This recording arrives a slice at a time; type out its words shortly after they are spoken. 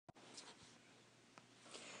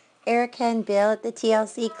Erica and Bill at the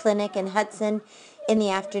TLC clinic in Hudson in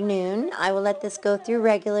the afternoon. I will let this go through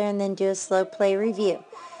regular and then do a slow play review.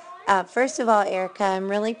 First of all, Erica, I'm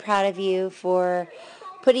really proud of you for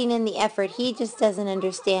putting in the effort. He just doesn't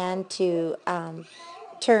understand to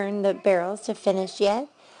turn the barrels to finish yet.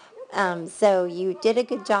 So you did a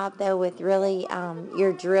good job, though, with really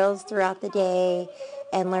your drills throughout the day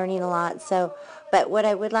and learning a lot. But what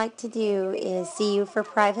I would like to do is see you for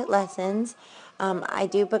private lessons. I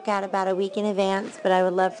do book out about a week in advance, but I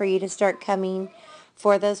would love for you to start coming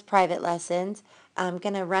for those private lessons. I'm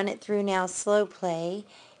going to run it through now, slow play,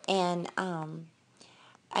 and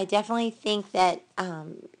I definitely think that,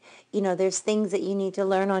 there's things that you need to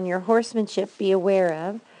learn on your horsemanship, be aware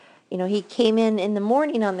of. He came in the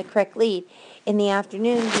morning on the correct lead. In the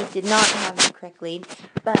afternoon, he did not have the correct lead.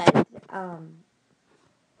 But,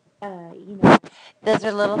 uh, you know, those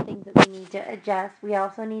are little things that we need to adjust. We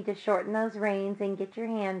also need to shorten those reins and get your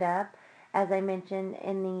hand up, as I mentioned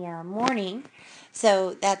in the morning.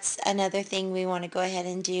 So that's another thing we want to go ahead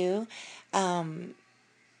and do. And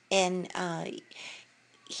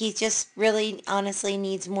he just really honestly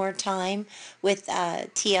needs more time with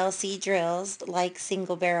TLC drills like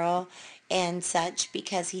single barrel and such,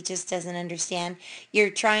 because he just doesn't understand.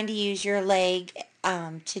 You're trying to use your leg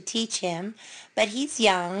to teach him, but he's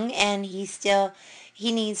young and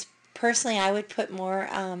he needs, personally, I would put more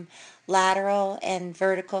lateral and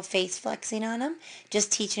vertical face flexing on him,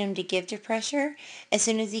 just teaching him to give to pressure. As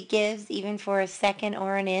soon as he gives, even for a second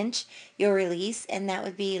or an inch, you'll release, and that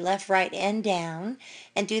would be left, right, and down,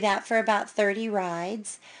 and do that for about 30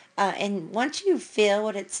 rides. And once you feel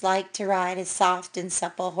what it's like to ride a soft and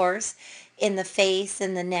supple horse in the face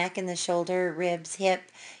and the neck and the shoulder, ribs, hip,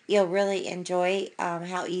 you'll really enjoy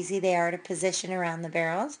how easy they are to position around the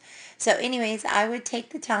barrels. So anyways, I would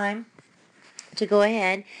take the time to go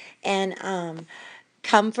ahead and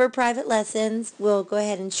come for private lessons. We'll go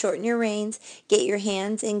ahead and shorten your reins, get your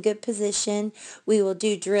hands in good position. We will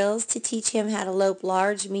do drills to teach him how to lope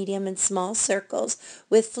large, medium, and small circles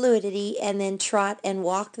with fluidity, and then trot and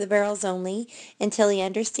walk the barrels only until he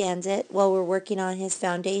understands it, while we're working on his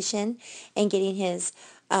foundation and getting his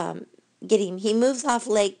he moves off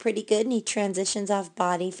leg pretty good, and he transitions off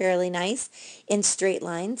body fairly nice in straight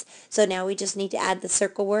lines. So now we just need to add the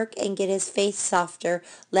circle work and get his face softer,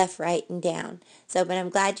 left, right, and down. But I'm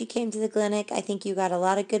glad you came to the clinic. I think you got a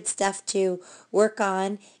lot of good stuff to work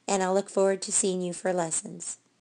on, and I'll look forward to seeing you for lessons.